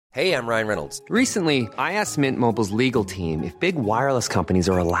Hey, I'm Ryan Reynolds. Recently, I asked Mint Mobile's legal team if big wireless companies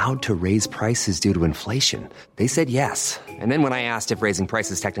are allowed to raise prices due to inflation. They said yes. And then when I asked if raising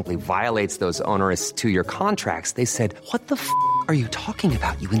prices technically violates those onerous two-year contracts, they said, "What the f*** are you talking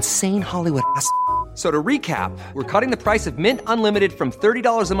about, you insane Hollywood ass?" So to recap, we're cutting the price of Mint Unlimited from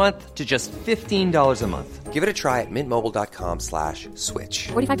 $30 a month to just $15 a month. Give it a try at mintmobile.com/switch.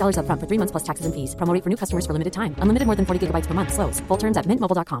 $45 up front for 3 months plus taxes and fees. Promo rate for new customers for limited time. Unlimited more than 40 gigabytes per month. Slows full terms at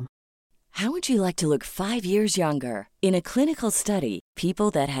mintmobile.com. How would you like to look 5 years younger? In a clinical study,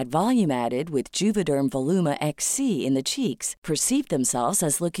 people that had volume added with Juvederm Voluma XC in the cheeks perceived themselves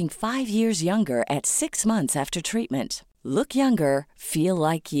as looking 5 years younger at 6 months after treatment. Look younger, feel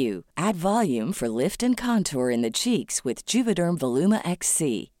like you. Add volume for lift and contour in the cheeks with Juvederm Voluma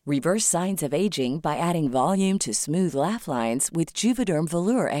XC. Reverse signs of aging by adding volume to smooth laugh lines with Juvederm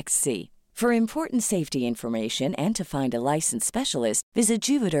Volure XC. For important safety information and to find a licensed specialist, visit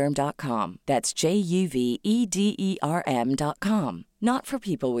Juvederm.com. That's JUVEDERM.com. Not for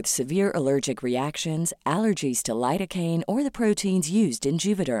people with severe allergic reactions, allergies to lidocaine, or the proteins used in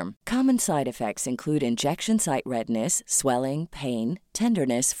Juvederm. Common side effects include injection site redness, swelling, pain,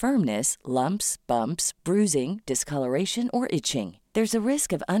 tenderness, firmness, lumps, bumps, bruising, discoloration, or itching. There's a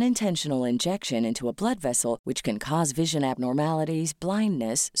risk of unintentional injection into a blood vessel, which can cause vision abnormalities,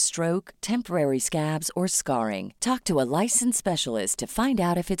 blindness, stroke, temporary scabs, or scarring. Talk to a licensed specialist to find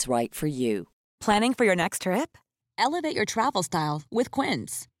out if it's right for you. Planning for your next trip? Elevate your travel style with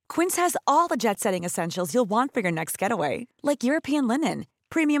Quince. Quince has all the jet-setting essentials you'll want for your next getaway, like European linen,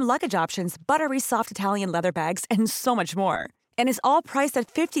 premium luggage options, buttery soft Italian leather bags, and so much more. And is all priced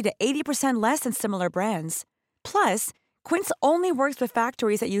at 50 to 80% less than similar brands. Plus, Quince only works with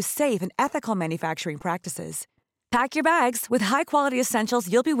factories that use safe and ethical manufacturing practices. Pack your bags with high-quality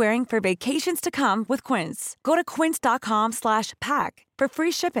essentials you'll be wearing for vacations to come with Quince. Go to quince.com/pack for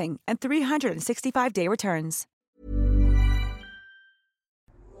free shipping and 365-day returns.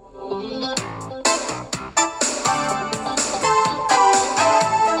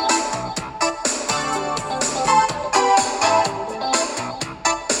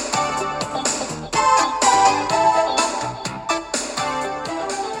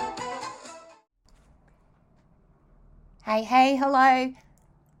 Hey, hello,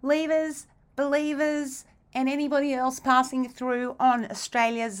 leavers, believers, and anybody else passing through on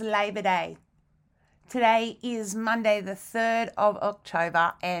Australia's Labor Day. Today is Monday the 3rd of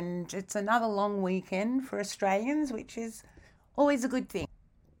October, and it's another long weekend for Australians, which is always a good thing.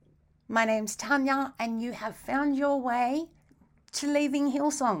 My name's Tanya, and you have found your way to Leaving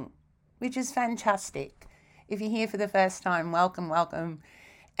Hillsong, which is fantastic. If you're here for the first time, welcome, welcome.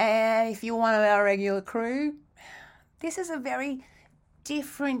 And if you're one of our regular crew, this is a very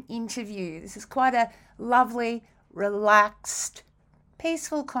different interview. This is quite a lovely, relaxed,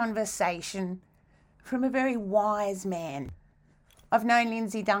 peaceful conversation from a very wise man. I've known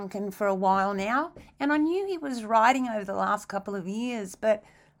Lindsay Duncan for a while now, and I knew he was writing over the last couple of years, but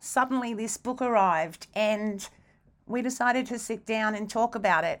suddenly this book arrived and we decided to sit down and talk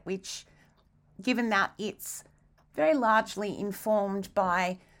about it, which, given that it's very largely informed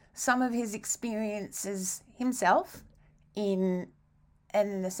by some of his experiences himself in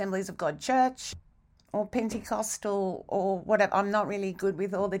an Assemblies of God church or Pentecostal or whatever. I'm not really good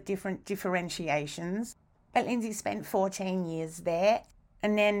with all the different differentiations. But Lindsay spent 14 years there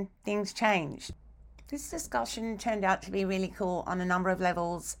and then things changed. This discussion turned out to be really cool on a number of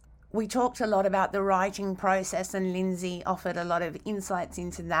levels. We talked a lot about the writing process and Lindsay offered a lot of insights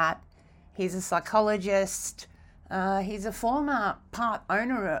into that. He's a psychologist. He's a former part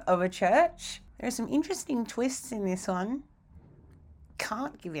owner of a church. There are some interesting twists in this one.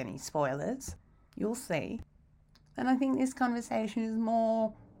 Can't give any spoilers. You'll see. And I think this conversation is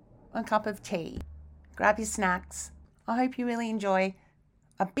more a cup of tea. Grab your snacks. I hope you really enjoy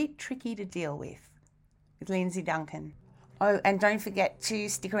A Bit Tricky to Deal with Lindsay Duncan. Oh, and don't forget to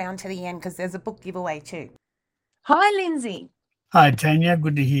stick around to the end because there's a book giveaway too. Hi, Lindsay. Hi, Tanya.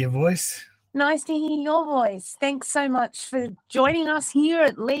 Good to hear your voice. Nice to hear your voice. Thanks so much for joining us here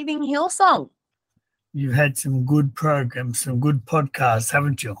at Leaving Hillsong. You've had some good programs, some good podcasts,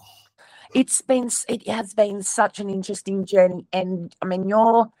 haven't you? It has been such an interesting journey. And I mean,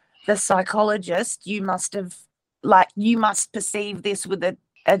 you're the psychologist. You must perceive this with a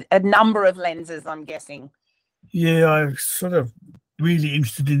number of lenses, I'm guessing. Yeah, I'm sort of really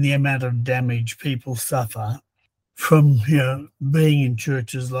interested in the amount of damage people suffer from, being in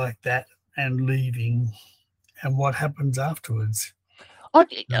churches like that and leaving and what happens afterwards. I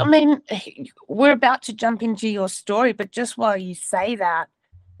mean, we're about to jump into your story, but just while you say that,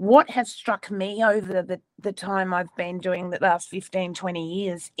 what has struck me over the time I've been doing the last 15, 20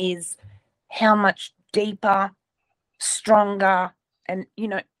 years is how much deeper, stronger, and,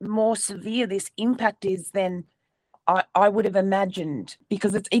 more severe this impact is than I would have imagined,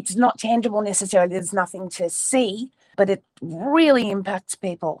 because it's not tangible necessarily. There's nothing to see, but it really impacts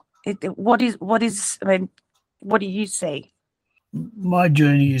people. What do you see? My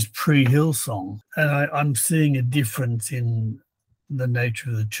journey is pre-Hillsong, and I'm seeing a difference in the nature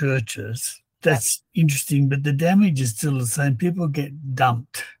of the churches. That's interesting, but the damage is still the same. People get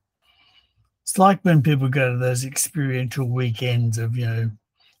dumped. It's like when people go to those experiential weekends of,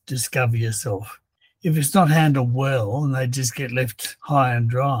 discover yourself. If it's not handled well and they just get left high and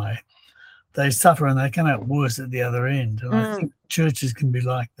dry, they suffer and they come out worse at the other end. And I think churches can be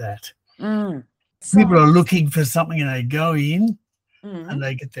like that. People are looking for something and they go in and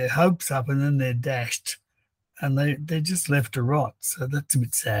they get their hopes up and then they're dashed and they're just left to rot. So that's a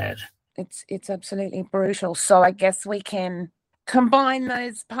bit sad. It's absolutely brutal. So I guess we can combine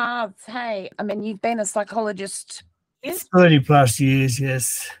those paths. Hey, I mean, you've been a psychologist. 30 plus years,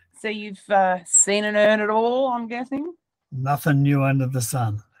 yes. So you've seen and heard it all, I'm guessing? Nothing new under the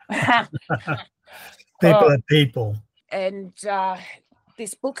sun. People are people. And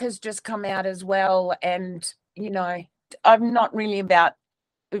this book has just come out as well. And, I'm not really about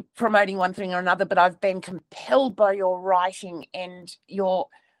promoting one thing or another, but I've been compelled by your writing and your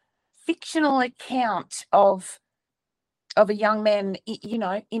fictional account of a young man,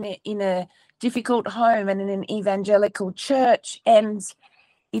 in a difficult home and in an evangelical church. And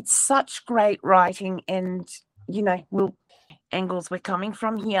it's such great writing, and angles we're coming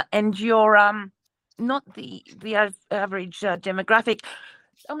from here, and you're not the average demographic.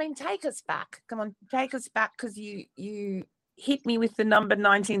 I mean, take us back. Come on, take us back, because you hit me with the number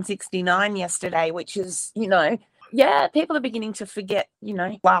 1969 yesterday, which is, people are beginning to forget,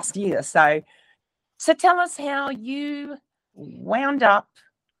 last year. So tell us how you wound up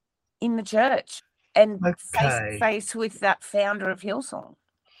in the church and face with that founder of Hillsong.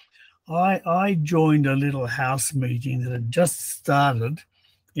 I joined a little house meeting that had just started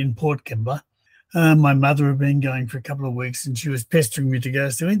in Port Kembla. My mother had been going for a couple of weeks and she was pestering me to go.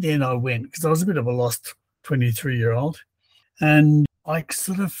 So in the end I went, because I was a bit of a lost 23-year-old. And I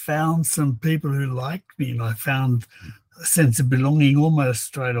sort of found some people who liked me, and I found a sense of belonging almost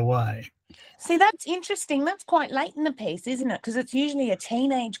straight away. See, that's interesting. That's quite late in the piece, isn't it? Because it's usually a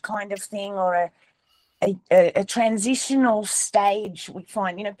teenage kind of thing, or a transitional stage. We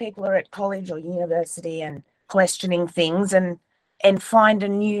find, people are at college or university and questioning things and find a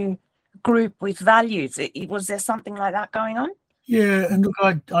new group with values. Was there something like that going on? Yeah, and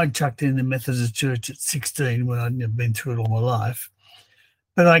look, I chucked in the Methodist Church at 16 when I'd been through it all my life.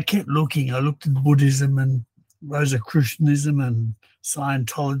 But I kept looking. I looked at Buddhism and Rosicrucianism and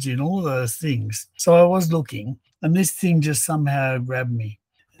Scientology and all those things. So I was looking, and this thing just somehow grabbed me,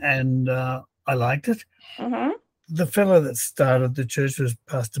 and I liked it. Mm-hmm. The fellow that started the church was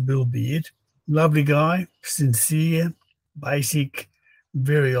Pastor Bill Beard. Lovely guy, sincere, basic,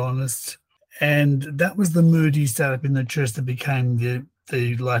 very honest. And that was the mood he started up in the church that became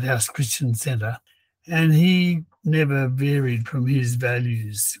the Lighthouse Christian Centre. And he never varied from his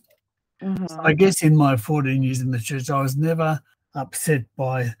values. Mm-hmm. So I guess in my 14 years in the church, I was never upset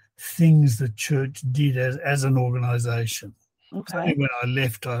by things the church did as an organisation. Okay. When I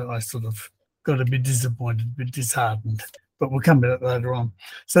left, I sort of got a bit disappointed, a bit disheartened. But we'll come to that later on.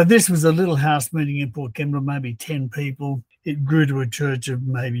 So this was a little house meeting in Port Kembla, maybe 10 people. It grew to a church of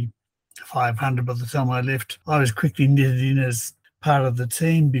maybe 500 by the time I left. I was quickly knitted in as part of the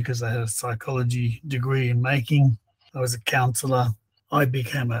team because I had a psychology degree in making. I was a counsellor. I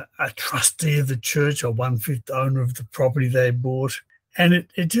became a trustee of the church, a 1/5 owner of the property they bought. And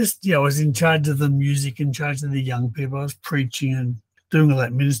it just, I was in charge of the music, in charge of the young people. I was preaching and doing all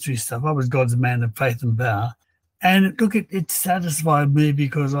that ministry stuff. I was God's man of faith and power. And look, it satisfied me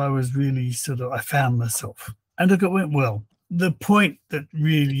because I was really I found myself. And look, it went well. The point that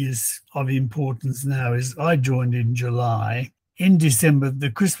really is of importance now is I joined in July. In December, the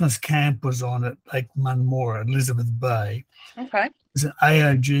Christmas camp was on at Lake Munmora, Elizabeth Bay. Okay. It was an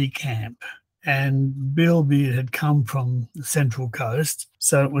AOG camp. And Bill Beard had come from the Central Coast,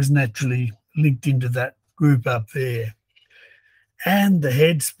 so it was naturally linked into that group up there. And the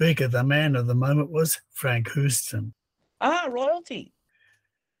head speaker, the man of the moment, was Frank Houston. Ah, royalty.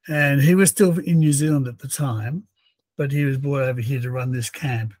 And he was still in New Zealand at the time, but he was brought over here to run this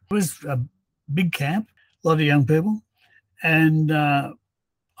camp. It was a big camp, a lot of young people. And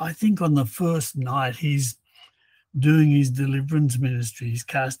I think on the first night, he's doing his deliverance ministry. He's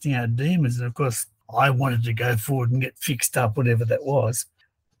casting out demons. And, of course, I wanted to go forward and get fixed up, whatever that was.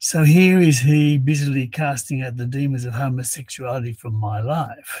 So here is he busily casting out the demons of homosexuality from my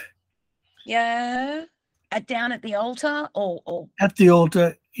life. Yeah. Down at the altar or At the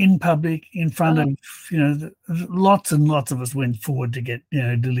altar, in public, in front of, lots and lots of us went forward to get,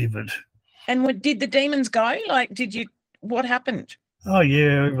 delivered. And did the demons go? Like, what happened? Oh,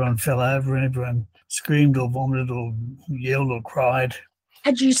 yeah, everyone fell over and everyone screamed or vomited or yelled or cried.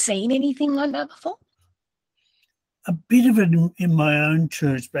 Had you seen anything like that before? A bit of it in my own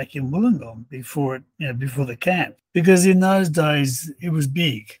church back in Wollongong before the camp, because in those days it was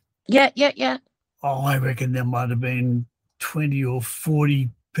big. Yeah. Oh, I reckon there might have been 20 or 40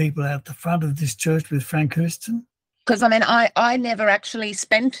 people out the front of this church with Frank Hurston. Because, I never actually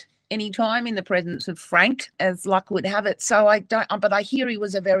spent any time in the presence of Frank, as luck would have it. So but I hear he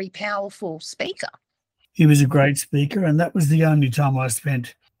was a very powerful speaker. He was a great speaker, and that was the only time I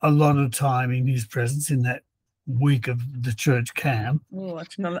spent a lot of time in his presence in that week of the church camp. Oh,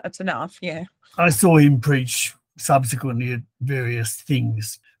 that's enough, yeah. I saw him preach subsequently at various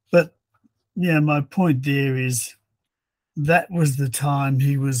things. But, my point there is that was the time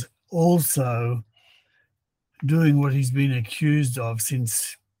he was also doing what he's been accused of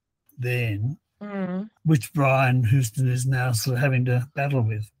since then, which Brian Houston is now sort of having to battle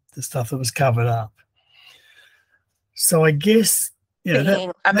with, the stuff that was covered up. So I guess,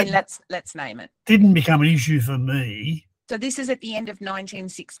 let's name it. Didn't become an issue for me. So this is at the end of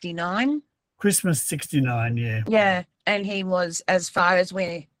 1969? Christmas 69, yeah. Yeah, and he was, as far as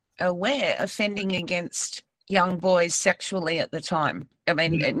we're aware, offending against young boys sexually at the time.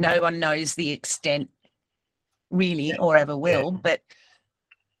 No one knows the extent really or ever will, but...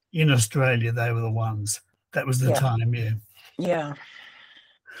 In Australia, they were the ones. That was the time, yeah. Yeah.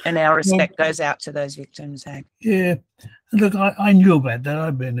 And our respect goes out to those victims, eh? Yeah. Look, I knew about that.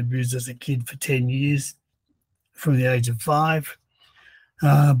 I'd been abused as a kid for 10 years, from the age of 5,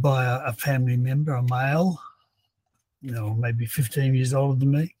 by a family member, a male, maybe 15 years older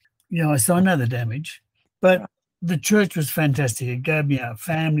than me. So I know the damage. But the church was fantastic. It gave me a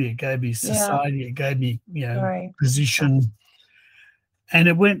family, it gave me society, it gave me, position. And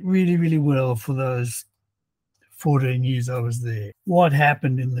it went really, really well for those 14 years I was there. What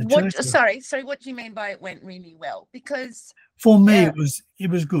happened in the church? Sorry, what do you mean by it went really well? Because for me, it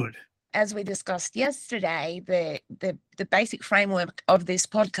was good. As we discussed yesterday, the basic framework of this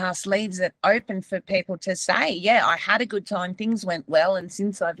podcast leaves it open for people to say, I had a good time, things went well, and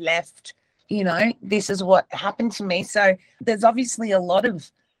since I've left, this is what happened to me. So there's obviously a lot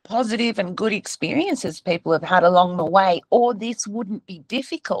of positive and good experiences people have had along the way, or this wouldn't be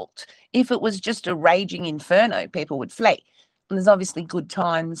difficult. If it was just a raging inferno, people would flee. And there's obviously good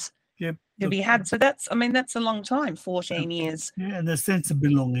times to be had. So that's a long time, 14 years. Yeah, and the sense of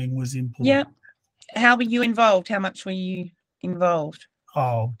belonging was important. Yeah. How were you involved? How much were you involved?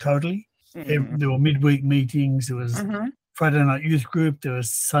 Oh, totally. There were midweek meetings. There was Friday night youth group. There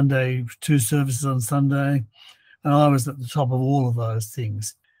was Sunday, 2 services on Sunday. And I was at the top of all of those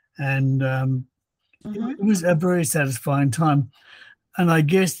things. And it was a very satisfying time. And I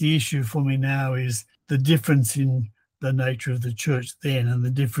guess the issue for me now is the difference in the nature of the church then and the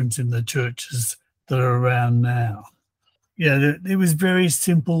difference in the churches that are around now. Yeah, it was very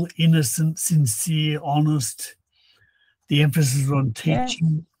simple, innocent, sincere, honest. The emphasis was on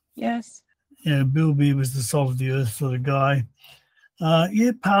teaching. Yes. Bill B was the salt of the earth sort of guy.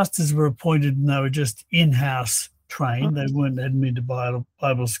 Pastors were appointed and they were just in-house trained. They hadn't been to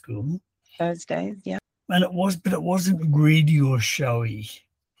Bible school. Those days, yeah. And it wasn't greedy or showy.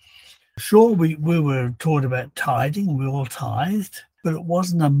 Sure, we were taught about tithing. We all tithed, but it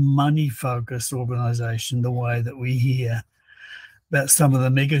wasn't a money-focused organisation the way that we hear about some of the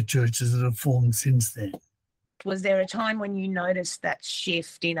mega churches that have formed since then. Was there a time when you noticed that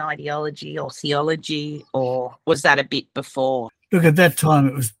shift in ideology or theology, or was that a bit before? Look, at that time,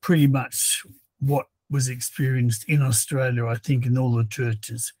 it was pretty much what was experienced in Australia, I think, in all the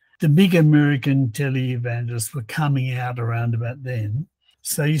churches. The big American televangelists were coming out around about then.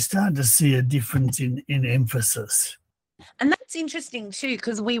 So you start to see a difference in emphasis. And that's interesting too,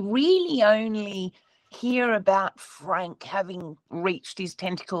 because we really only hear about Frank having reached his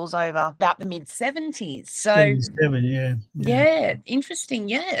tentacles over about the mid-70s. So 77, yeah, interesting,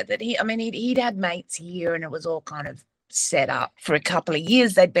 that he'd had mates here and it was all kind of set up for a couple of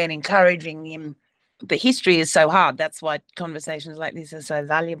years. They'd been encouraging him. The history is so hard. That's why conversations like this are so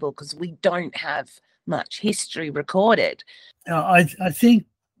valuable, because we don't have much history recorded. I think,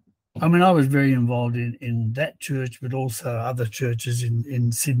 I was very involved in that church, but also other churches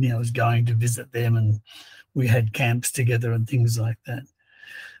in Sydney. I was going to visit them and we had camps together and things like that.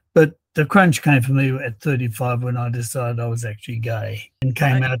 But the crunch came for me at 35 when I decided I was actually gay and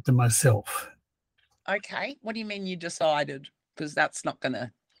came out to myself. Okay. What do you mean you decided? Because that's not going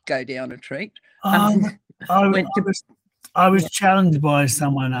to go down a treat. I was challenged by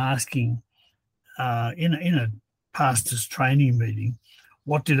someone asking in a pastor's training meeting,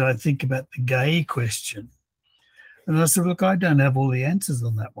 what did I think about the gay question? And I said, look, I don't have all the answers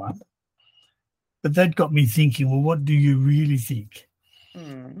on that one. But that got me thinking, well, what do you really think?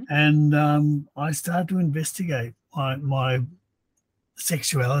 And I started to investigate my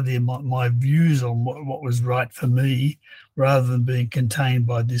sexuality and my views on what was right for me, rather than being contained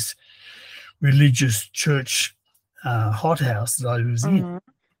by this religious church hothouse that I was in.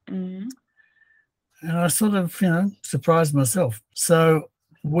 And I sort of, surprised myself. So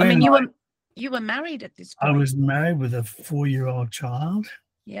when you were married at this point. I was married with a 4-year-old child.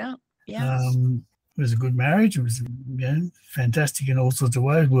 Yeah. It was a good marriage. It was fantastic in all sorts of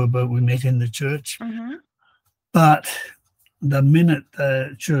ways. We met in the church. But the minute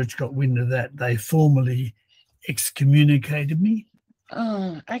the church got wind of that, they formally excommunicated me.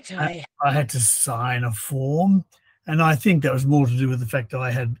 Oh, okay. I had to sign a form, and I think that was more to do with the fact that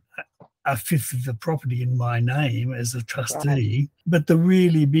I had a fifth of the property in my name as a trustee. Right. But the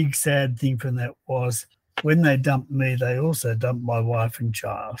really big sad thing from that was when they dumped me, they also dumped my wife and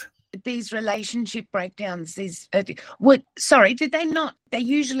child. These relationship breakdowns, did they not? They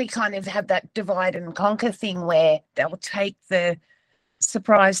usually kind of have that divide and conquer thing where they'll take the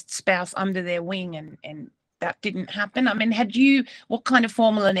surprised spouse under their wing, and that didn't happen. I mean, what kind of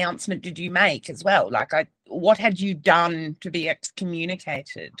formal announcement did you make as well? What had you done to be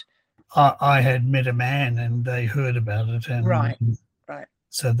excommunicated? I had met a man and they heard about it. And Right.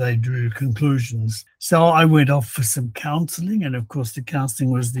 So they drew conclusions. So I went off for some counselling, and of course the counselling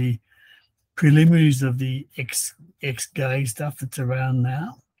was the preliminaries of the ex-gay stuff that's around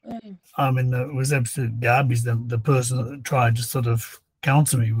now. I mean, it was absolute garbage. The person that tried to sort of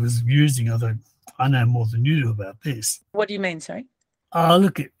counsel me was using other. I know more than you do about this. What do you mean, sorry?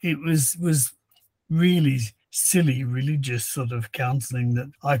 Look, it was really silly religious sort of counselling that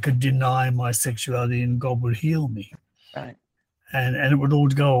I could deny my sexuality and God would heal me. Right. And it would all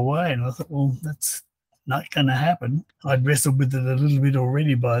go away. And I thought, well, that's not going to happen. I'd wrestled with it a little bit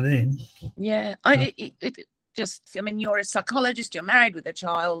already by then. Yeah. You're a psychologist, you're married with a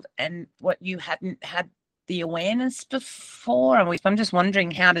child, and what, you hadn't had the awareness before? I'm just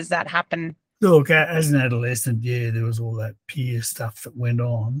wondering, how does that happen? Look, as an adolescent, there was all that peer stuff that went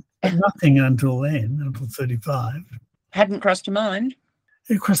on. But nothing until then, until 35. Hadn't crossed your mind?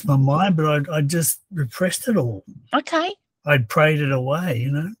 It crossed my mind, but I just repressed it all. Okay. I'd prayed it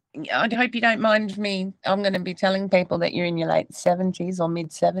away, I hope you don't mind me. I'm going to be telling people that you're in your late 70s or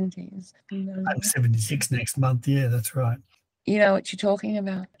mid-70s. I'm 76 next month. Yeah, that's right. You know what you're talking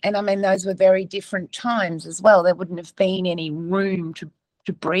about. And I mean, those were very different times as well. There wouldn't have been any room to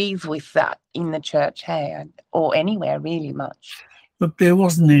breathe with that in the church, or anywhere really much. Look, there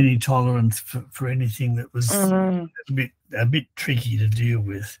wasn't any tolerance for anything that was a bit tricky to deal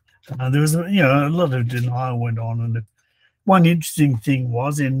with. There was a lot of denial went on, and one interesting thing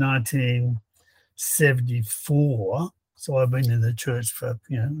was in 1974, so I've been in the church for a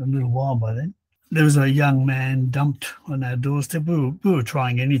little while by then, there was a young man dumped on our doorstep. We were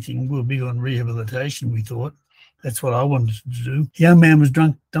trying anything. We were big on rehabilitation, we thought. That's what I wanted to do. The young man was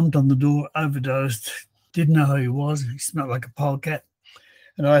drunk, dumped on the door, overdosed, didn't know who he was. He smelled like a polecat.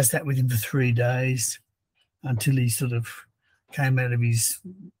 And I sat with him for 3 days until he sort of came out of his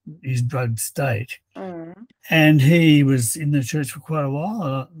drugged state. And he was in the church for quite a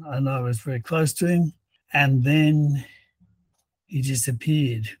while, and I was very close to him. And then he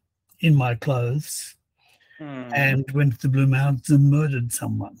disappeared in my clothes and went to the Blue Mountains and murdered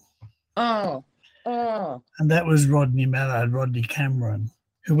someone. Oh. And that was Rodney Cameron,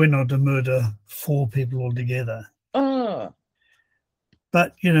 who went on to murder 4 people altogether. Oh.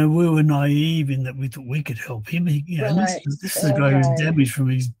 But, we were naive in that we thought we could help him. This is the greatest damage from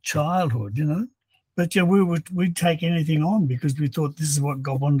his childhood, But, we'd take anything on because we thought this is what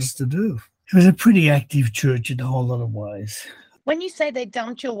God wanted us to do. It was a pretty active church in a whole lot of ways. When you say they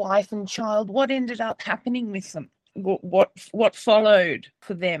dumped your wife and child, what ended up happening with them? What followed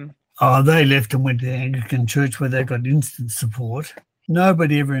for them? They left and went to the Anglican church where they got instant support.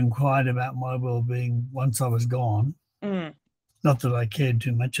 Nobody ever inquired about my well-being once I was gone. Not that I cared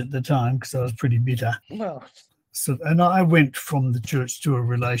too much at the time because I was pretty bitter. Well, and I went from the church to a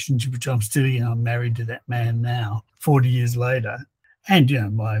relationship, which I'm still in. I'm married to that man now, 40 years later. And,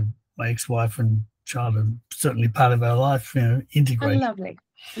 my ex-wife and child are certainly part of our life, integrated. lovely.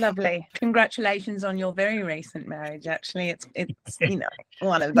 Lovely. Congratulations on your very recent marriage. Actually, it's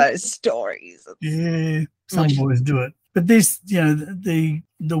one of those stories. Yeah, some boys do it. But this, the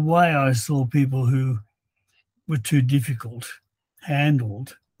way I saw people who were too difficult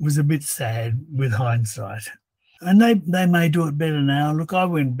handled was a bit sad with hindsight. And they may do it better now. Look, I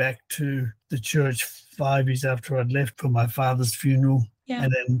went back to the church 5 years after I'd left for my father's funeral,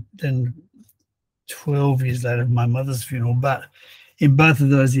 and then 12 years later my mother's funeral. But in both of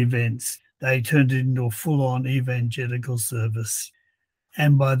those events, they turned it into a full-on evangelical service.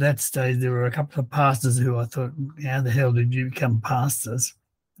 And by that stage, there were a couple of pastors who I thought, how the hell did you become pastors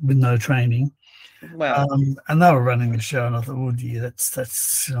with no training? Well, and they were running the show, and I thought, oh dear,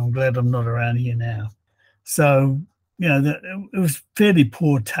 that's. I'm glad I'm not around here now. So, it was fairly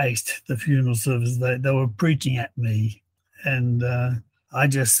poor taste, the funeral service. They were preaching at me, and I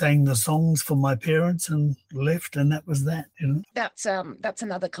just sang the songs for my parents and left, and that was that. That's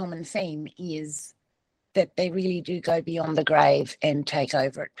another common theme, is that they really do go beyond the grave and take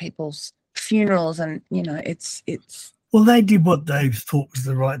over at people's funerals, and it's. Well, they did what they thought was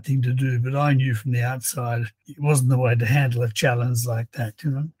the right thing to do, but I knew from the outside it wasn't the way to handle a challenge like that.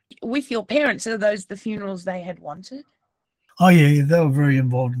 With your parents, are those the funerals they had wanted? Oh yeah, they were very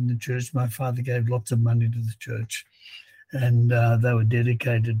involved in the church. My father gave lots of money to the church, and they were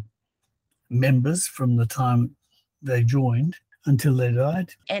dedicated members from the time they joined until they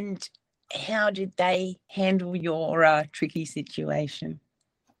died. And how did they handle your tricky situation?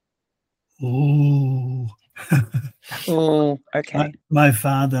 Oh, oh, okay. My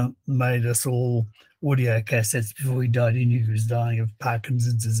father made us all audio cassettes before he died. He knew he was dying of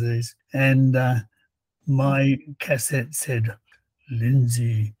Parkinson's disease. And my cassette said,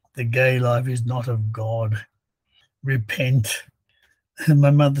 "Lindsay, the gay life is not of God. Repent." And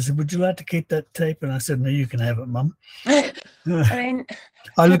my mother said, "Would you like to keep that tape?" And I said, "No, you can have it, Mum." I mean,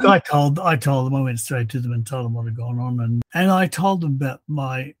 I told them, I went straight to them and told them what had gone on. And I told them about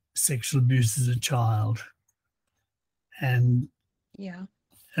my sexual abuse as a child. And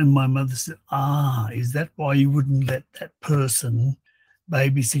my mother said, is that why you wouldn't let that person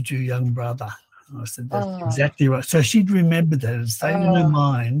babysit your young brother? And I said, that's exactly right. So she'd remembered that. It stayed in her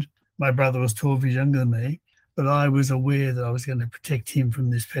mind. My brother was 12 years younger than me, but I was aware that I was going to protect him from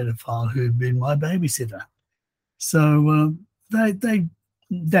this pedophile who had been my babysitter. So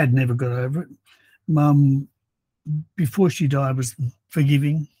Dad never got over it. Mum, before she died, was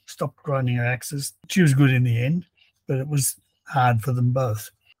forgiving, stopped grinding her axes. She was good in the end, but it was hard for them both.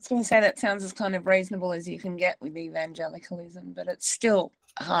 I was going to say, that sounds as kind of reasonable as you can get with evangelicalism, but it's still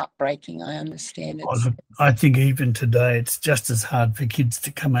heartbreaking. I understand it. I think even today it's just as hard for kids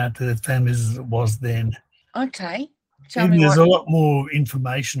to come out to their families as it was then. Okay. There's a lot more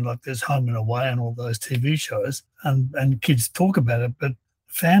information, like there's Home and Away and all those TV shows, and kids talk about it, but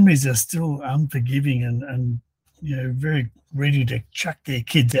families are still unforgiving and very ready to chuck their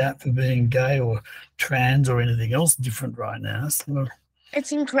kids out for being gay or trans or anything else different right now. So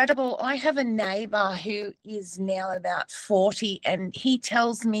it's incredible. I have a neighbour who is now about 40, and he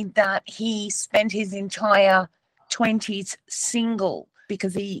tells me that he spent his entire 20s single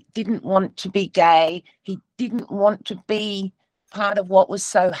because he didn't want to be gay. He didn't want to be part of what was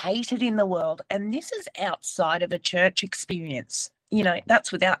so hated in the world. And this is outside of a church experience.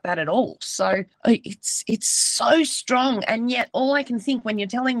 That's without that at all. So it's so strong. And yet all I can think when you're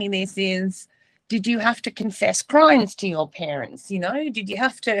telling me this is, did you have to confess crimes to your parents? Did you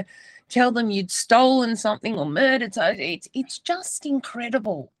have to tell them you'd stolen something or murdered? So it's just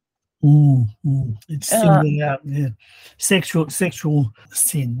incredible. It's singled out. Yeah. Sexual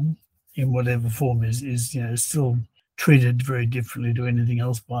sin in whatever form is still treated very differently to anything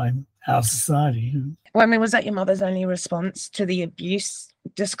else by our society. Well, I mean, was that your mother's only response to the abuse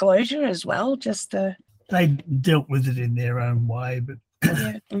disclosure as well? They dealt with it in their own way, but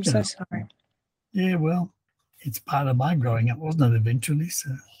yeah, I'm so sorry. Yeah, well, it's part of my growing up, wasn't it, eventually?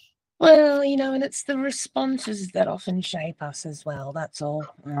 So. Well, and it's the responses that often shape us as well, that's all.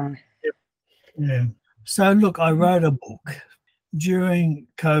 Yeah. So, look, I wrote a book. During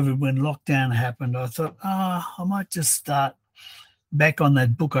COVID, when lockdown happened, I thought, I might just start back on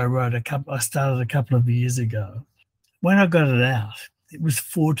that book I wrote I started a couple of years ago. When I got it out, it was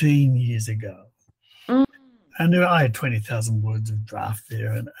 14 years ago. And I had 20,000 words of draft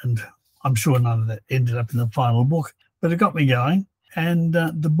there, and I'm sure none of that ended up in the final book, but it got me going. And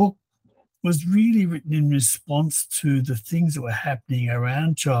the book was really written in response to the things that were happening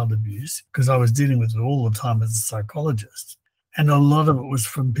around child abuse, because I was dealing with it all the time as a psychologist. And a lot of it was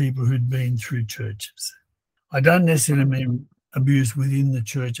from people who'd been through churches. I don't necessarily mean abuse within the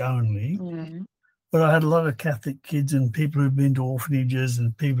church only, But I had a lot of Catholic kids and people who've been to orphanages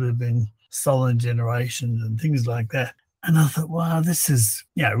and people who've been stolen generations and things like that. And I thought, wow, this is,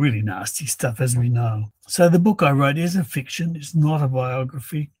 really nasty stuff, as we know. So the book I wrote is a fiction. It's not a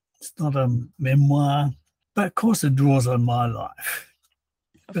biography. It's not a memoir. But of course it draws on my life.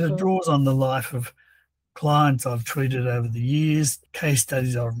 But it draws on the life of clients I've treated over the years, case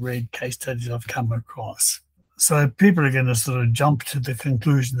studies I've read, case studies I've come across. So people are going to sort of jump to the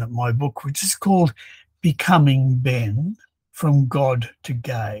conclusion that my book, which is called Becoming Ben, From God to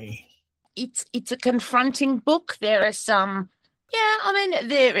Gay. It's a confronting book. There are some,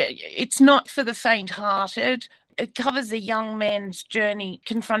 it's not for the faint-hearted. It covers a young man's journey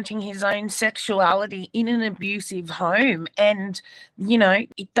confronting his own sexuality in an abusive home. And,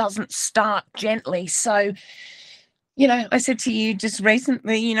 it doesn't start gently. So, I said to you just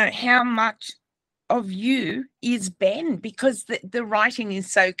recently, how much of you is Ben? Because the writing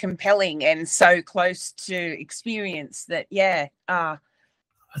is so compelling and so close to experience that,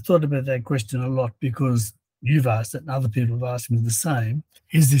 I thought about that question a lot because you've asked it and other people have asked me the same.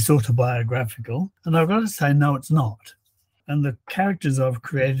 Is this autobiographical? And I've got to say, no, it's not. And the characters I've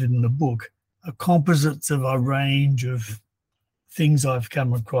created in the book are composites of a range of things I've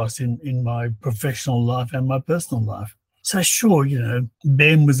come across in my professional life and my personal life. So sure,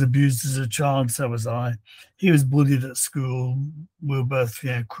 Ben was abused as a child, so was I. He was bullied at school. We were both,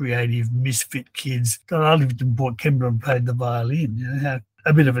 creative, misfit kids. God, I lived in Port Kembla and played the violin,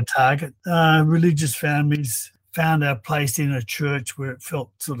 a bit of a target. Religious families found our place in a church where it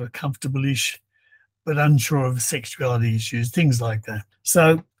felt sort of comfortable-ish, but unsure of sexuality issues, things like that.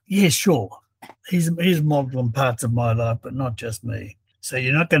 So, yeah, sure, he's modelled on parts of my life, but not just me. So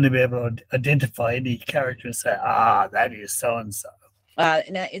you're not going to be able to identify any character and say, that is so-and-so.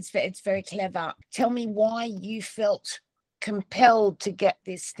 No, it's very clever. Tell me why you felt compelled to get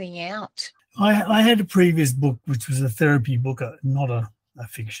this thing out. I had a previous book, which was a therapy book, not a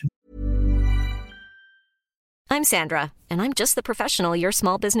fiction. I'm Sandra, and I'm just the professional your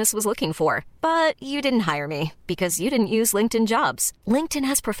small business was looking for. But you didn't hire me because you didn't use LinkedIn Jobs. LinkedIn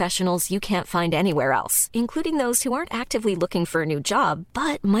has professionals you can't find anywhere else, including those who aren't actively looking for a new job,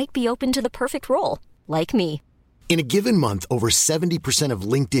 but might be open to the perfect role, like me. In a given month, over 70% of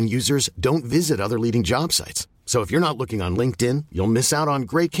LinkedIn users don't visit other leading job sites. So if you're not looking on LinkedIn, you'll miss out on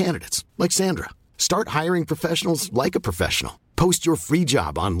great candidates like Sandra. Start hiring professionals like a professional. Post your free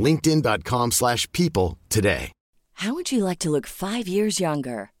job on linkedin.com/people today. How would you like to look 5 years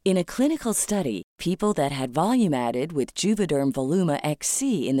younger? In a clinical study, people that had volume added with Juvederm Voluma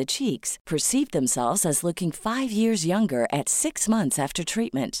XC in the cheeks perceived themselves as looking 5 years younger at 6 months after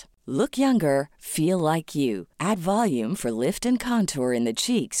treatment. Look younger, feel like you. Add volume for lift and contour in the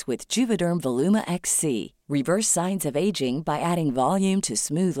cheeks with Juvederm Voluma XC. Reverse signs of aging by adding volume to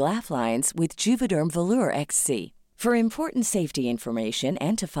smooth laugh lines with Juvederm Volure XC. For important safety information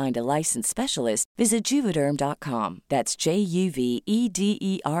and to find a licensed specialist, visit Juvederm.com. That's JUVEDERM.com.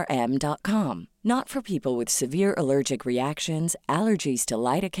 Not for people with severe allergic reactions, allergies to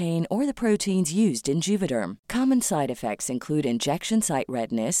lidocaine, or the proteins used in Juvederm. Common side effects include injection site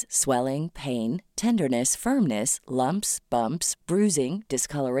redness, swelling, pain, tenderness, firmness, lumps, bumps, bruising,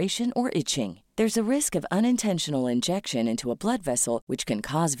 discoloration, or itching. There's a risk of unintentional injection into a blood vessel, which can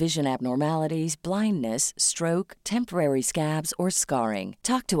cause vision abnormalities, blindness, stroke, temporary scabs, or scarring.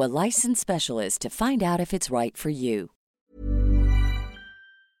 Talk to a licensed specialist to find out if it's right for you.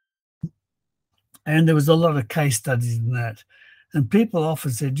 And there was a lot of case studies in that. And people often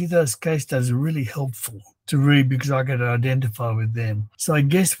said, those case studies are really helpful to read because I could identify with them. So I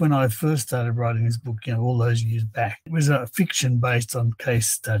guess when I first started writing this book, all those years back, it was a fiction based on case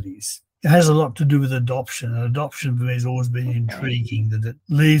studies. It has a lot to do with adoption. And adoption for me has always been intriguing, that it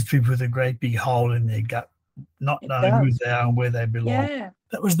leaves people with a great big hole in their gut, not knowing who they are and where they belong. Yeah.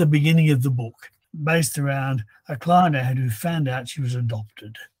 That was the beginning of the book, based around a client I had who found out she was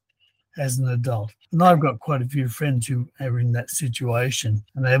adopted as an adult. And I've got quite a few friends who are in that situation,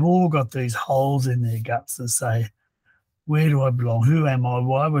 and they've all got these holes in their guts that say, where do I belong? Who am I?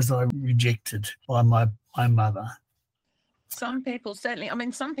 Why was I rejected by my mother? Some people certainly,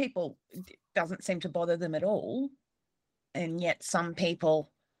 some people it doesn't seem to bother them at all. And yet some people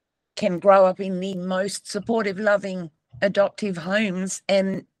can grow up in the most supportive, loving, adoptive homes,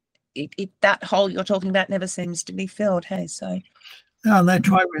 and that hole you're talking about never seems to be filled, hey? So no, and they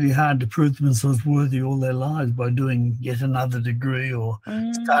try really hard to prove themselves worthy all their lives by doing yet another degree or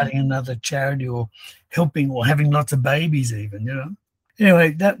starting another charity or helping or having lots of babies even,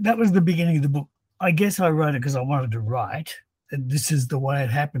 Anyway, that was the beginning of the book. I guess I wrote it because I wanted to write. And this is the way it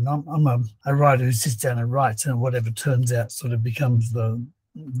happened. I'm a writer who sits down and writes, and whatever turns out sort of becomes the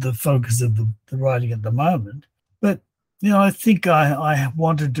the focus of the writing at the moment. But, I think I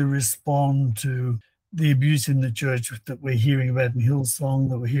wanted to respond to the abuse in the church that we're hearing about in Hillsong,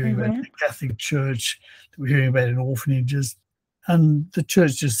 that we're hearing about in the Catholic Church, that we're hearing about in orphanages. And the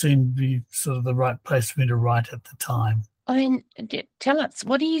church just seemed to be sort of the right place for me to write at the time. I mean, tell us,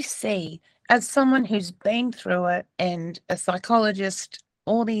 what do you see as someone who's been through it and a psychologist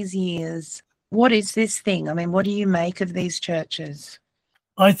all these years? What is this thing? I mean, what do you make of these churches?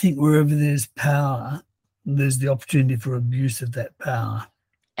 I think wherever there's power, there's the opportunity for abuse of that power.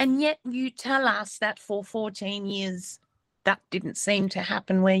 And yet you tell us that for 14 years, that didn't seem to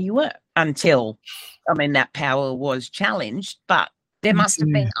happen where you were until, that power was challenged. But there must have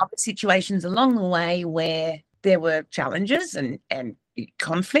been other situations along the way where there were challenges and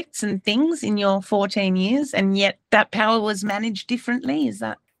conflicts and things in your 14 years, and yet that power was managed differently. Is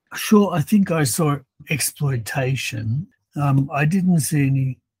that? Sure, I think I saw exploitation. I didn't see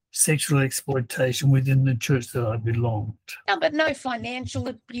any sexual exploitation within the church that I belonged. No, but no financial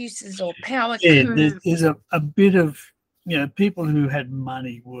abuses or power. Yeah, there's a bit of, people who had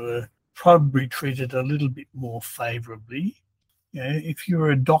money were probably treated a little bit more favourably. If you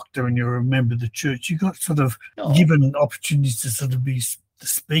were a doctor and you were a member of the church, you got sort of given opportunities to sort of be the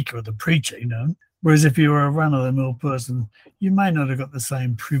speaker or the preacher, Whereas if you were a run-of-the-mill person, you may not have got the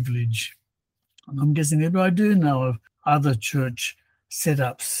same privilege. And I'm guessing that, but I do know of other church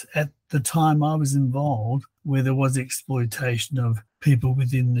setups at the time I was involved where there was exploitation of people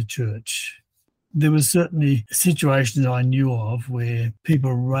within the church. There was certainly situations I knew of where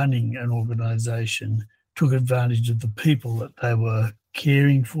people running an organisation took advantage of the people that they were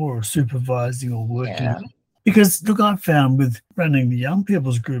caring for or supervising or working with. Because, look, I found with running the young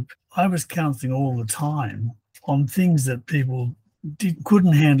people's group, I was counselling all the time on things that people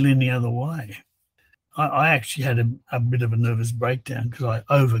couldn't handle any other way. I actually had a bit of a nervous breakdown because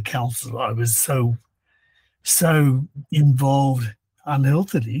I over-counselled. I was so involved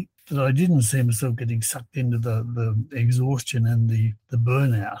unhealthily that I didn't see myself getting sucked into the exhaustion and the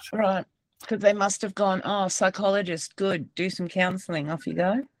burnout. Right. Because they must have gone, psychologist, good, do some counselling, off you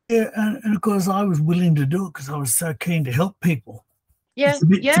go. Yeah, and of course I was willing to do it because I was so keen to help people. Yeah, it's a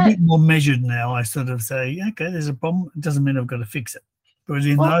bit more measured now. I sort of say, okay, there's a problem. It doesn't mean I've got to fix it. But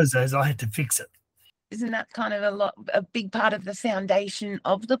in those days, I had to fix it. Isn't that kind of a big part of the foundation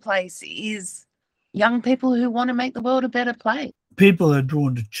of the place is young people who want to make the world a better place? People are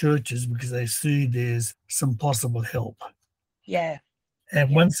drawn to churches because they see there's some possible help. Yeah.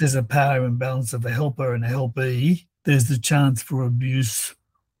 And once there's a power imbalance of a helper and a helpee, there's the chance for abuse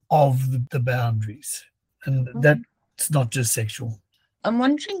of the boundaries. And that's not just sexual. I'm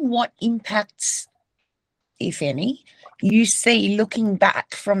wondering what impacts, if any, you see looking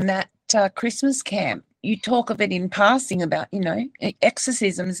back from that Christmas camp. You talk of it in passing about,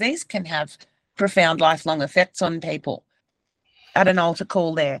 exorcisms. These can have profound lifelong effects on people at an altar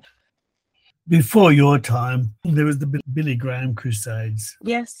call there. Before your time, there was the Billy Graham Crusades.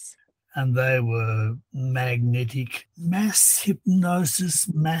 Yes. And they were magnetic, mass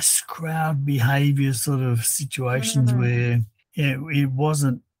hypnosis, mass crowd behaviour sort of situations where it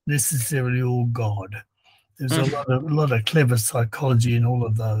wasn't necessarily all God. There's a lot of clever psychology in all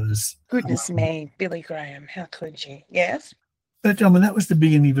of those. Goodness me, Billy Graham, how could you? Yes. But that was the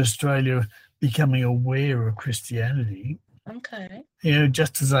beginning of Australia becoming aware of Christianity. Okay.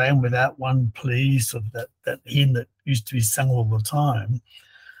 Just as I am without one plea, sort of that hymn that used to be sung all the time,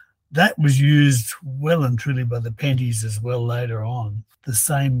 that was used well and truly by the Penties as well later on. The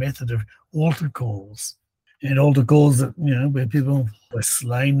same method of altar calls. And altar calls that, where people were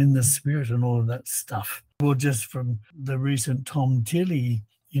slain in the spirit and all of that stuff. Well, just from the recent Tom Tilley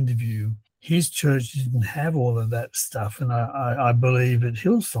interview, his church didn't have all of that stuff. And I believe at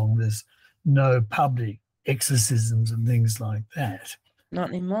Hillsong there's no public exorcisms and things like that. Not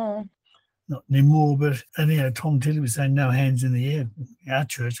anymore. Not anymore, but Tom Tilley was saying no hands in the air. Our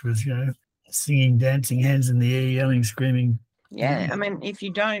church was, singing, dancing, hands in the air, yelling, screaming. Yeah, if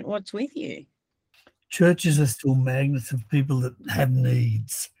you don't, what's with you? Churches are still magnets of people that have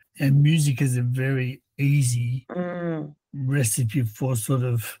needs, and music is a very easy recipe for sort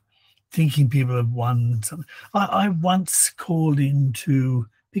of thinking people have won something. I once called in to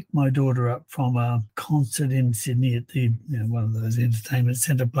pick my daughter up from a concert in Sydney at the one of those entertainment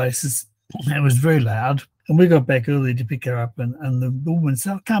centre places. It was very loud, and we got back early to pick her up, and the woman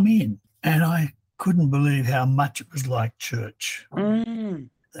said, come in. And I couldn't believe how much it was like church.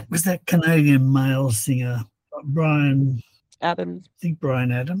 It was that Canadian male singer, Brian Adams. I think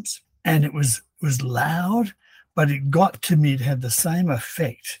Brian Adams. And it was loud, but it got to me. It had the same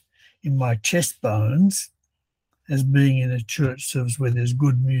effect in my chest bones as being in a church service where there's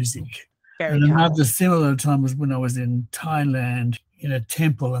good music. Very And another tough. similar time was when I was in Thailand in a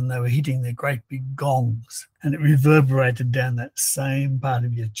temple and they were hitting their great big gongs and it reverberated down that same part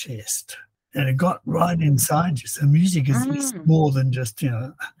of your chest. And it got right inside you. So music is more than just,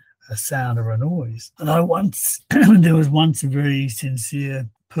 a sound or a noise. And there was once a very sincere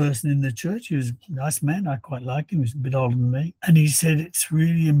person in the church. He was a nice man. I quite liked him. He was a bit older than me. And he said, it's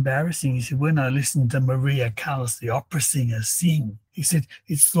really embarrassing. He said, when I listened to Maria Callas, the opera singer, sing, he said,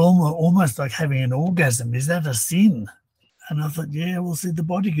 it's almost like having an orgasm. Is that a sin? And I thought, yeah, well, see, the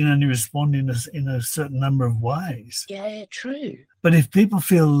body can only respond in a certain number of ways. Yeah, true. But if people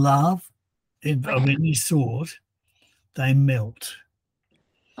feel love of any sort, they melt.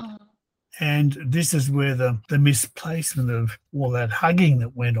 Oh. And this is where the misplacement of all that hugging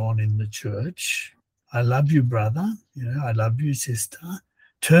that went on in the church. I love you, brother. I love you, sister.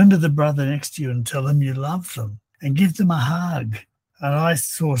 Turn to the brother next to you and tell them you love them and give them a hug. And I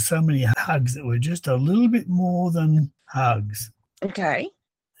saw so many hugs that were just a little bit more than hugs. Okay.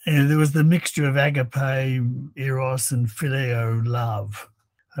 And there was the mixture of agape, eros, and phileo love.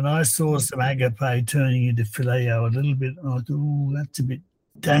 And I saw some agape turning into phileo a little bit. And I thought, that's a bit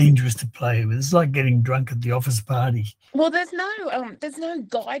dangerous to play with. It's like getting drunk at the office party. Well, there's no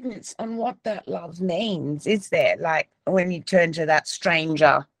guidance on what that love means, is there? Like when you turn to that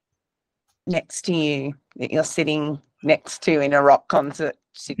stranger next to you that you're sitting next to in a rock concert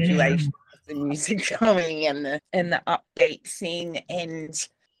situation, the music going and the upbeat thing and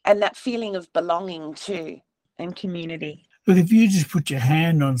that feeling of belonging too and community. Look, if you just put your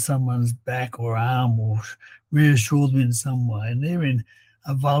hand on someone's back or arm or reassure them in some way and they're in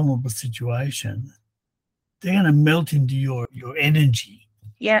a vulnerable situation, they're going to melt into your energy.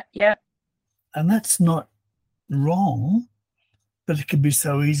 Yeah. And that's not wrong, but it can be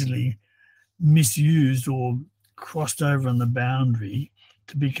so easily misused or crossed over on the boundary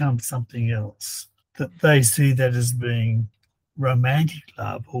to become something else, that they see that as being romantic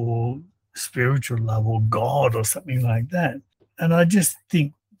love or spiritual love or God or something like that. And I just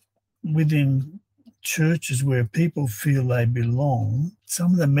think within churches where people feel they belong,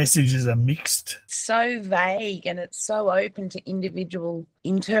 some of the messages are mixed. So vague and it's so open to individual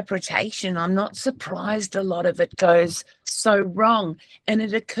interpretation. I'm not surprised a lot of it goes so wrong. And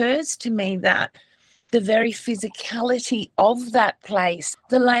it occurs to me that the very physicality of that place,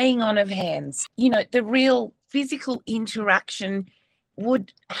 the laying on of hands, the real physical interaction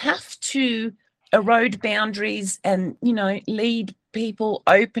would have to erode boundaries and, lead people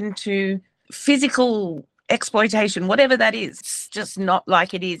open to physical exploitation, whatever that is. It's just not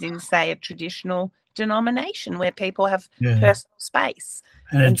like it is in, say, a traditional denomination where people have personal space.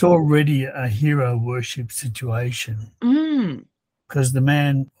 And it's already a hero worship situation. Because the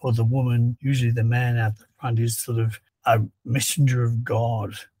man or the woman, usually the man out the front, is sort of a messenger of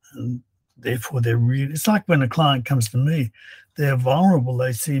God. And therefore, it's like when a client comes to me, they're vulnerable.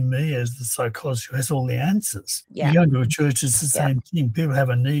 They see me as the psychologist who has all the answers. Yeah. You go to a church, it's the same thing. People have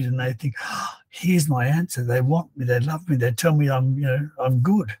a need and they think, here's my answer. They want me. They love me. They tell me I'm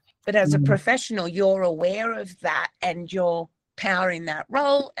good. But as a professional, you're aware of that and you're powering that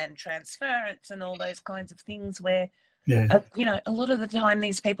role and transference and all those kinds of things where, a lot of the time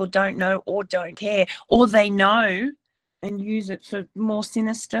these people don't know or don't care, or they know and use it for more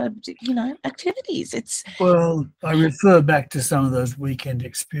sinister, activities. Well, I refer back to some of those weekend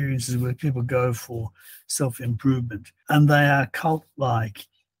experiences where people go for self-improvement and they are cult-like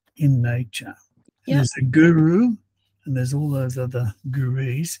in nature. Yeah. There's a guru and there's all those other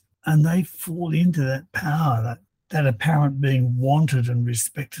gurus and they fall into that power, that apparent being wanted and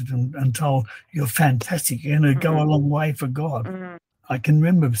respected and told, you're fantastic, you're going to go a long way for God. I can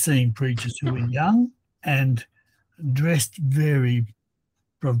remember seeing preachers who were young and dressed very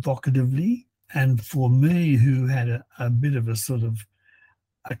provocatively. And for me, who had a bit of a sort of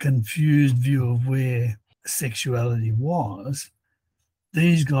a confused view of where sexuality was,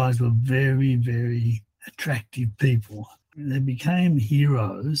 these guys were very, very attractive people. They became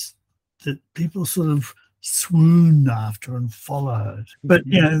heroes that people sort of swooned after and followed. But,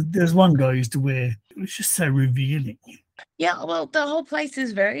 there's one guy who used to wear, it was just so revealing. Yeah, well, the whole place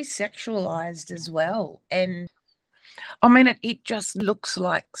is very sexualized as well. And I mean, it just looks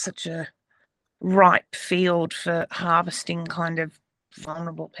like such a ripe field for harvesting kind of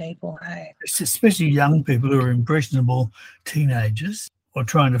vulnerable people. Hey, especially young people who are impressionable teenagers or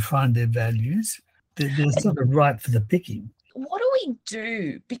trying to find their values. They're sort of ripe for the picking. What do we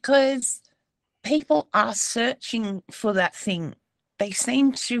do? Because people are searching for that thing. They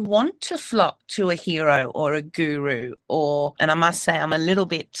seem to want to flock to a hero or a guru and I must say I'm a little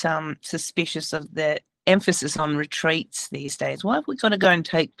bit suspicious of the emphasis on retreats these days? Why have we got to go and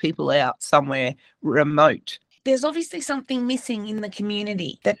take people out somewhere remote? There's obviously something missing in the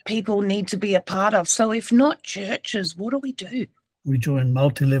community that people need to be a part of. So if not churches, what do we do? We join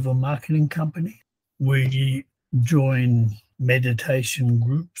multi-level marketing company. We join meditation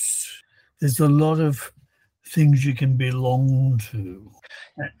groups. There's a lot of things you can belong to.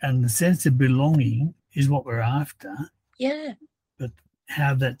 And the sense of belonging is what we're after. Yeah. But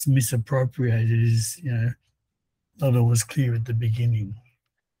how that's misappropriated is, not always clear at the beginning.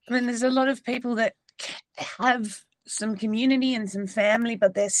 I mean, there's a lot of people that have some community and some family,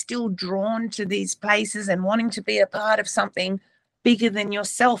 but they're still drawn to these places and wanting to be a part of something bigger than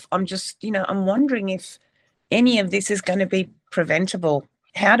yourself. I'm just, I'm wondering if any of this is going to be preventable.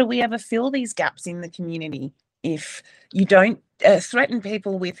 How do we ever fill these gaps in the community if you don't threaten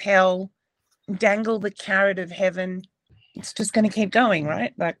people with hell, dangle the carrot of heaven? It's just going to keep going,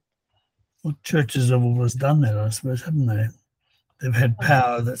 right? Well, churches have always done that, I suppose, haven't they? They've had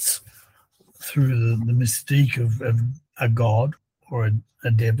power that's through the mystique of a god or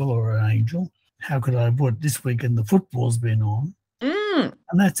a devil or an angel. How could I put this weekend the football's been on?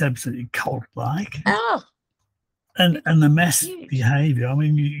 And that's absolutely cult-like. Oh. And the mass behaviour. I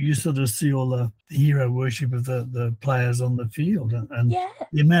mean, you sort of see all the hero worship of the players on the field and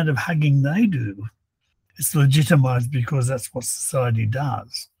the amount of hugging they do. It's legitimised because that's what society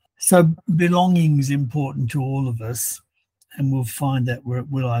does. So belonging is important to all of us, and we'll find that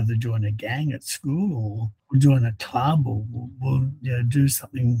we'll either join a gang at school or we'll join a club or we'll do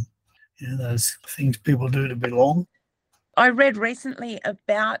something, those things people do to belong. I read recently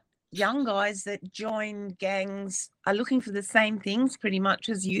about young guys that join gangs are looking for the same things pretty much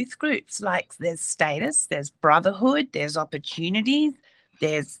as youth groups. Like there's status, there's brotherhood, there's opportunities,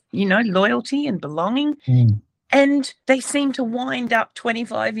 there's, loyalty and belonging. And they seem to wind up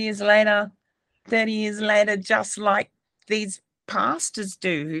 25 years later, 30 years later, just like these pastors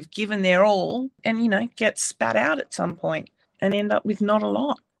do who've given their all and, get spat out at some point and end up with not a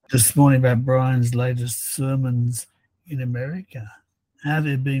lot. This morning about Brian's latest sermons in America, how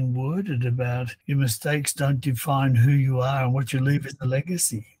they're being worded about your mistakes don't define who you are and what you leave as a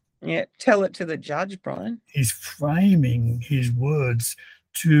legacy. Yeah, tell it to the judge, Brian. He's framing his words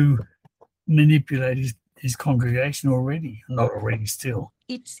to manipulate his congregation already, not already still.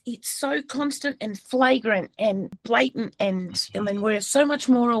 It's so constant and flagrant and blatant, and I mean, we're so much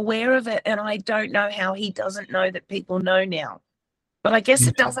more aware of it, and I don't know how he doesn't know that people know now. But I guess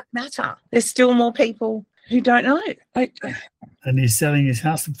it doesn't matter. There's still more people who don't know. And he's selling his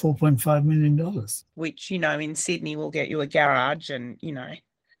house for $4.5 million. Which, in Sydney will get you a garage and,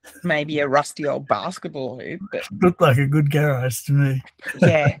 maybe a rusty old basketball hoop. But looked like a good garage to me.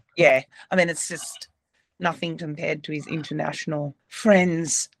 Yeah. I mean, it's just nothing compared to his international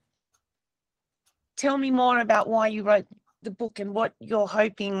friends. Tell me more about why you wrote the book and what you're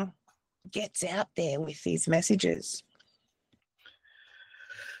hoping gets out there with these messages.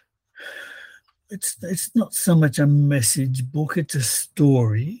 It's not so much a message book, it's a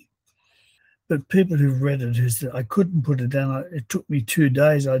story. But people who've read it who said, I couldn't put it down, it took me 2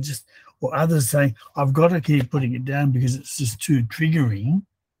 days, or others saying, I've got to keep putting it down because it's just too triggering.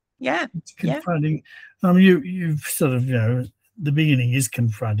 Yeah. It's confronting. I mean, you've sort of, the beginning is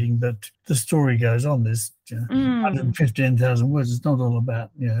confronting, but the story goes on. There's 115,000 words. It's not all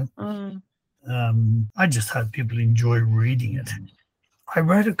about, I just hope people enjoy reading it. I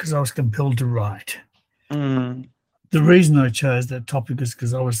wrote it because I was compelled to write. The reason I chose that topic is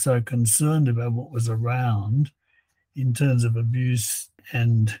because I was so concerned about what was around in terms of abuse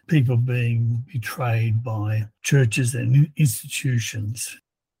and people being betrayed by churches and institutions.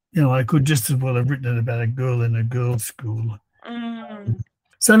 I could just as well have written it about a girl in a girls' school.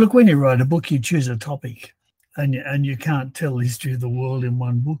 So look, when you write a book, you choose a topic, and you can't tell the history of the world in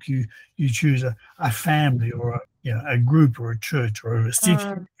one book. You choose a family or a group or a church or a city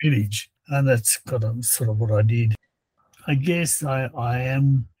or a village, and that's sort of what I did. I guess I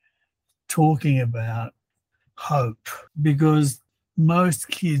am talking about hope because most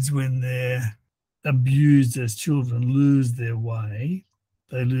kids, when they're abused as children, lose their way.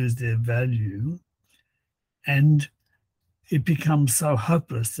 They lose their value, and it becomes so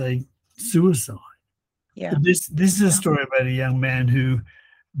hopeless they suicide. Yeah. But this is a story about a young man who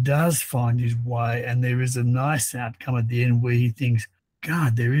does find his way, and there is a nice outcome at the end where he thinks,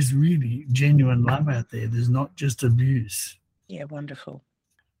 God, there is really genuine love out there. There's not just abuse. Yeah, wonderful.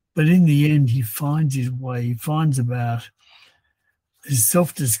 But in the end, he finds his way. He finds about his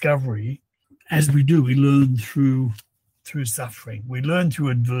self-discovery. As we do, we learn through suffering. We learn through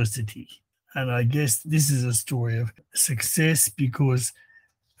adversity. And I guess this is a story of success because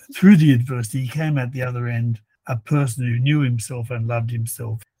through the adversity, he came out the other end a person who knew himself and loved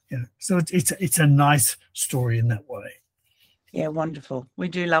himself. So it's a nice story in that way. Yeah, wonderful. We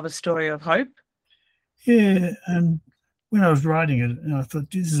do love a story of hope. Yeah, and when I was writing it, I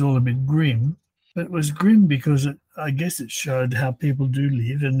thought this is all a bit grim, but it was grim because I guess it showed how people do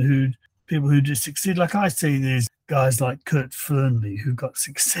live and people who just succeed. Like I see these guys like Kurt Fernley who got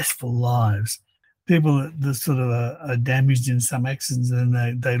successful lives. People that sort of are damaged in some accidents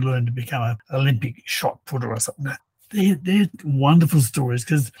and they learn to become an Olympic shot putter or something. They're wonderful stories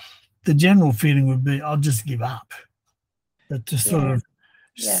because the general feeling would be, I'll just give up. But to sort of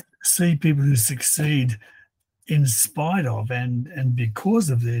see people who succeed in spite of and because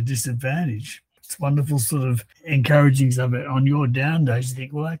of their disadvantage, it's wonderful sort of encouraging something on your down days. You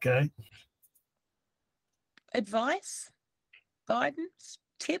think, well, okay. Advice, guidance,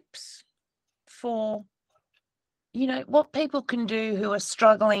 tips for, what people can do who are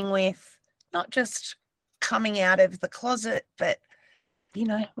struggling with not just coming out of the closet, but,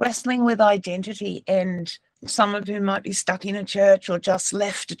 wrestling with identity, and some of whom might be stuck in a church or just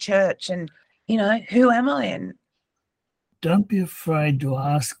left a church and, who am I? And don't be afraid to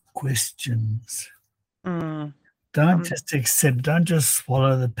ask questions. Don't just accept, don't just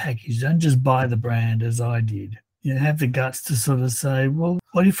swallow the package. Don't just buy the brand as I did. Have the guts to sort of say, well,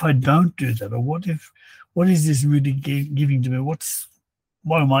 what if I don't do that? Or what is this really giving to me?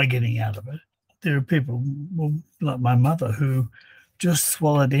 What am I getting out of it? There are people, well, like my mother, who just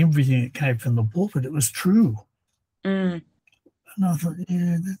swallowed everything that came from the pulpit. It was true. And I thought,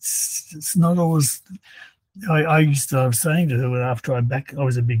 it's not always. I was saying to her after I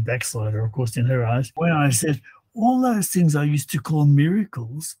was a big backslider, of course, in her eyes, when I said, all those things I used to call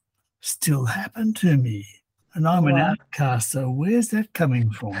miracles still happen to me. And I'm an outcast, so where's that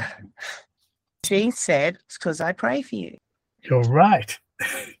coming from? She said, it's because I pray for you. You're right.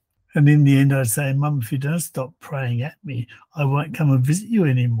 And in the end, I'd say, Mum, if you don't stop praying at me, I won't come and visit you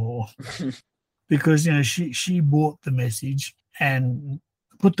anymore. Because, she bought the message and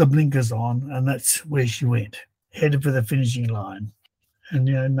put the blinkers on, and that's where she went, headed for the finishing line.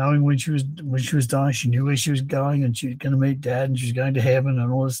 And, knowing when she was dying, she knew where she was going and she was going to meet Dad and she was going to heaven and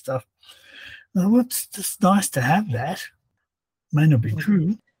all this stuff. Now, it's just nice to have that. May not be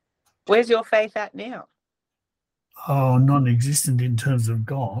true. Where's your faith at now? Oh, non-existent in terms of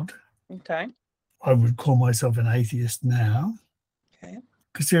God. Okay. I would call myself an atheist now. Okay.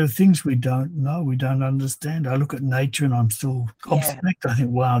 Because there are things we don't know, we don't understand. I look at nature and I'm still gobsmacked. I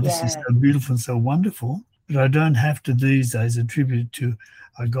think, wow, this is so beautiful and so wonderful. But I don't have to these days attribute it to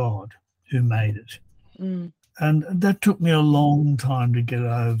a God who made it. And that took me a long time to get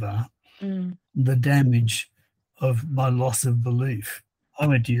over the damage of my loss of belief. I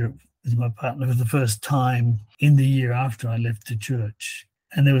went to Europe with my partner for the first time in the year after I left the church.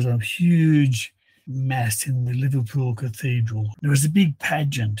 And there was a huge mass in the Liverpool Cathedral. There was a big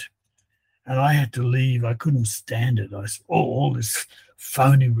pageant and I had to leave. I couldn't stand it. I said, all this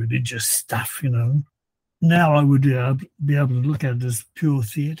phony religious stuff, Now I would be able to look at it as pure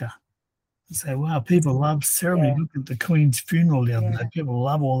theatre and say, wow, people love ceremony. Look at the Queen's funeral the other day. People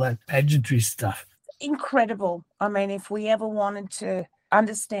love all that pageantry stuff. Incredible. I mean, if we ever wanted to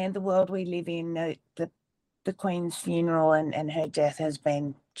understand the world we live in, the Queen's funeral and her death has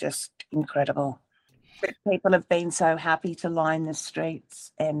been just incredible. People have been so happy to line the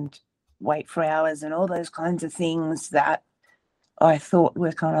streets and wait for hours and all those kinds of things that I thought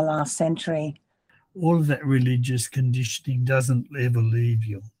were kind of last century. All of that religious conditioning doesn't ever leave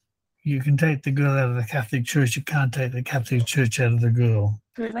you. You can take the girl out of the Catholic Church, you can't take the Catholic Church out of the girl.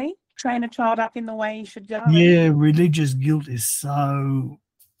 Really? Train a child up in the way you should go? Yeah, religious guilt is so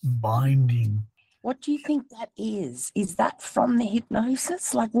binding. What do you think that is? Is that from the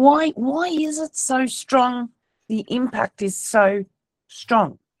hypnosis? Like, why is it so strong? The impact is so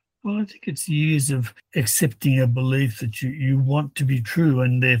strong. Well, I think it's years of accepting a belief that you want to be true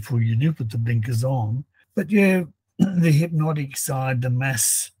and therefore you do put the blinkers on. But yeah, the hypnotic side, the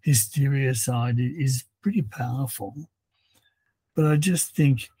mass hysteria side is pretty powerful. But I just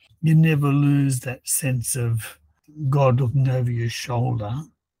think you never lose that sense of God looking over your shoulder.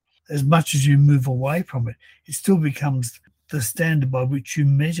 As much as you move away from it, it still becomes the standard by which you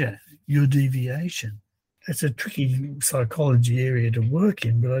measure your deviation. It's a tricky psychology area to work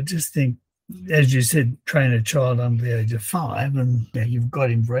in, but I just think, as you said, train a child under the age of 5 and you've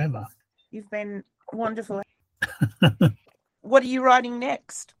got him forever. You've been wonderful. What are you writing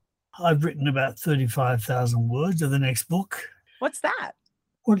next? I've written about 35,000 words of the next book. What's that?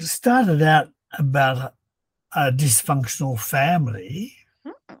 Well, it started out about a dysfunctional family,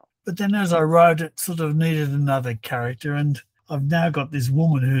 but then as I wrote, it sort of needed another character, and I've now got this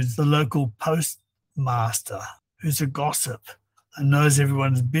woman who's the local postmaster, who's a gossip and knows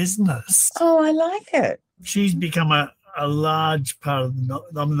everyone's business. Oh, I like it. She's become a large part of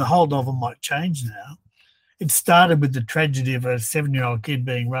the whole novel might change now. It started with the tragedy of a 7-year-old kid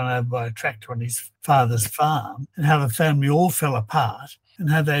being run over by a tractor on his father's farm, and how the family all fell apart and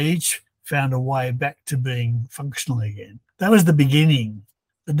how they each found a way back to being functional again. That was the beginning,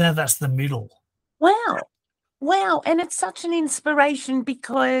 but now that's the middle. Wow. And it's such an inspiration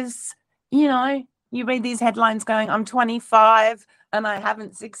because, you know, you read these headlines going, I'm 25 and I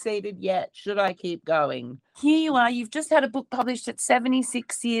haven't succeeded yet. Should I keep going? Here you are. You've just had a book published at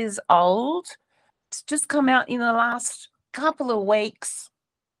 76 years old. It's just come out in the last couple of weeks.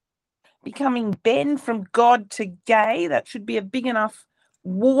 Becoming Ben from God to gay. That should be a big enough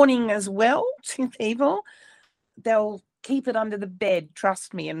warning as well to people. They'll keep it under the bed,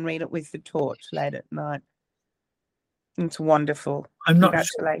 trust me, and read it with the torch late at night. It's wonderful. I'm not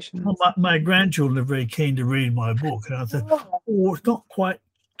Congratulations. sure. My grandchildren are very keen to read my book. And I thought, oh, it's not quite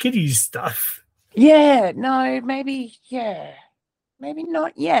kiddies stuff. Yeah, no, maybe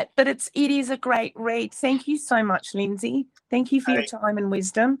not yet, but it is a great read. Thank you so much, Lindsay. Thank you for your time and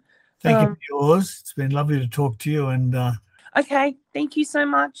wisdom. Thank you for yours. It's been lovely to talk to you. And okay, thank you so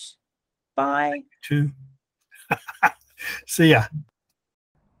much. Bye. Too. See ya.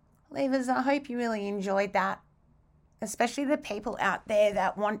 Leavers, I hope you really enjoyed that, especially the people out there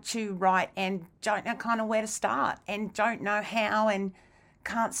that want to write and don't know kind of where to start and don't know how and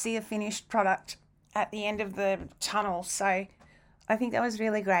can't see a finished product at the end of the tunnel. So I think that was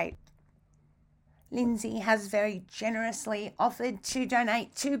really great. Lindsay has very generously offered to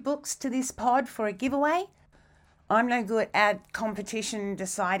donate 2 books to this pod for a giveaway. I'm no good at competition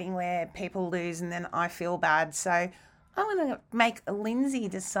deciding where people lose and then I feel bad. So I'm going to make Lindsay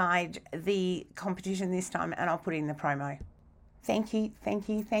decide the competition this time and I'll put in the promo. Thank you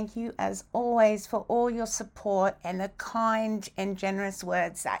as always for all your support and the kind and generous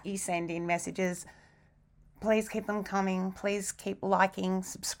words that you send in messages. Please keep them coming. Please keep liking,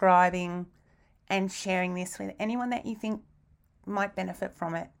 subscribing and sharing this with anyone that you think might benefit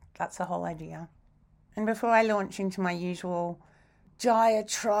from it. That's the whole idea. And before I launch into my usual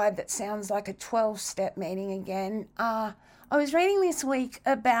diatribe that sounds like a 12-step meeting again, I was reading this week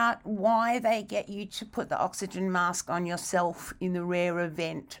about why they get you to put the oxygen mask on yourself in the rare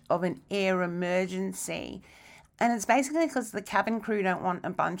event of an air emergency. And it's basically because the cabin crew don't want a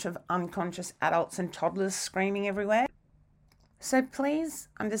bunch of unconscious adults and toddlers screaming everywhere. So please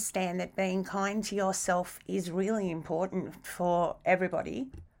understand that being kind to yourself is really important for everybody,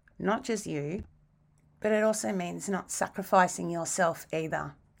 not just you. But it also means not sacrificing yourself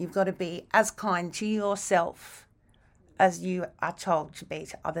either. You've got to be as kind to yourself as you are told to be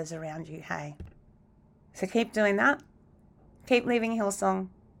to others around you, hey? So keep doing that. Keep leaving Hillsong.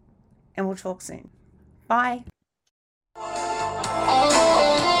 And we'll talk soon. Bye.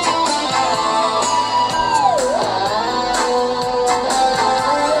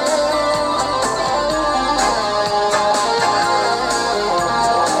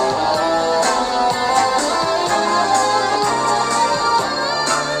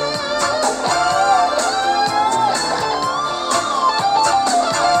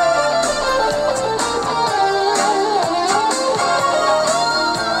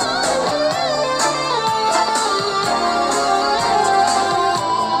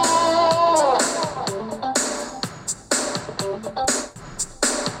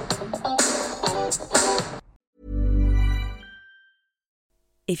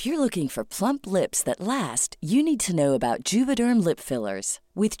 If you're looking for plump lips that last, you need to know about Juvederm lip fillers.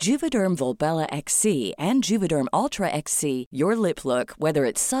 With Juvederm Volbella XC and Juvederm Ultra XC, your lip look, whether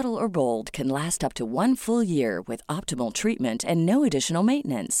it's subtle or bold, can last up to 1 full year with optimal treatment and no additional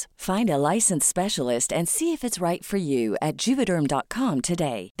maintenance. Find a licensed specialist and see if it's right for you at Juvederm.com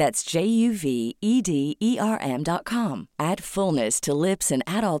today. That's JUVEDERM.com. Add fullness to lips in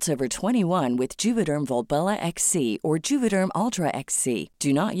adults over 21 with Juvederm Volbella XC or Juvederm Ultra XC.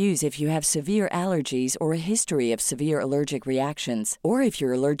 Do not use if you have severe allergies or a history of severe allergic reactions, or if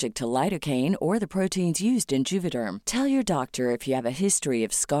you're allergic to lidocaine or the proteins used in Juvederm. Tell your doctor if you have a history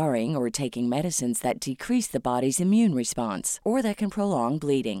of scarring or taking medicines that decrease the body's immune response or that can prolong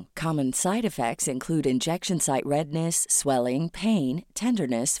bleeding. Common side effects include injection site redness, swelling, pain,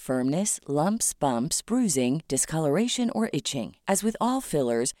 tenderness, firmness, lumps, bumps, bruising, discoloration, or itching. As with all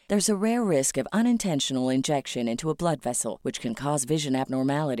fillers, there's a rare risk of unintentional injection into a blood vessel, which can cause vision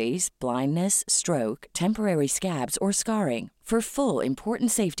abnormalities, blindness, stroke, temporary scabs, or scarring. For full, important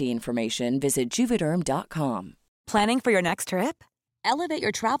safety information, visit Juvederm.com. Planning for your next trip? Elevate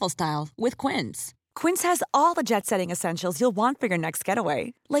your travel style with Quince. Quince has all the jet-setting essentials you'll want for your next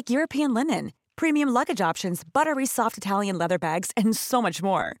getaway, like European linen, premium luggage options, buttery soft Italian leather bags, and so much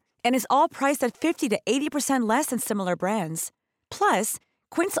more. And is all priced at 50 to 80% less than similar brands. Plus,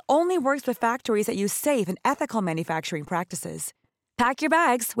 Quince only works with factories that use safe and ethical manufacturing practices. Pack your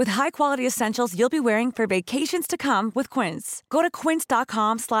bags with high-quality essentials you'll be wearing for vacations to come with Quince. Go to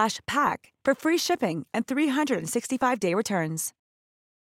quince.com/pack for free shipping and 365-day returns.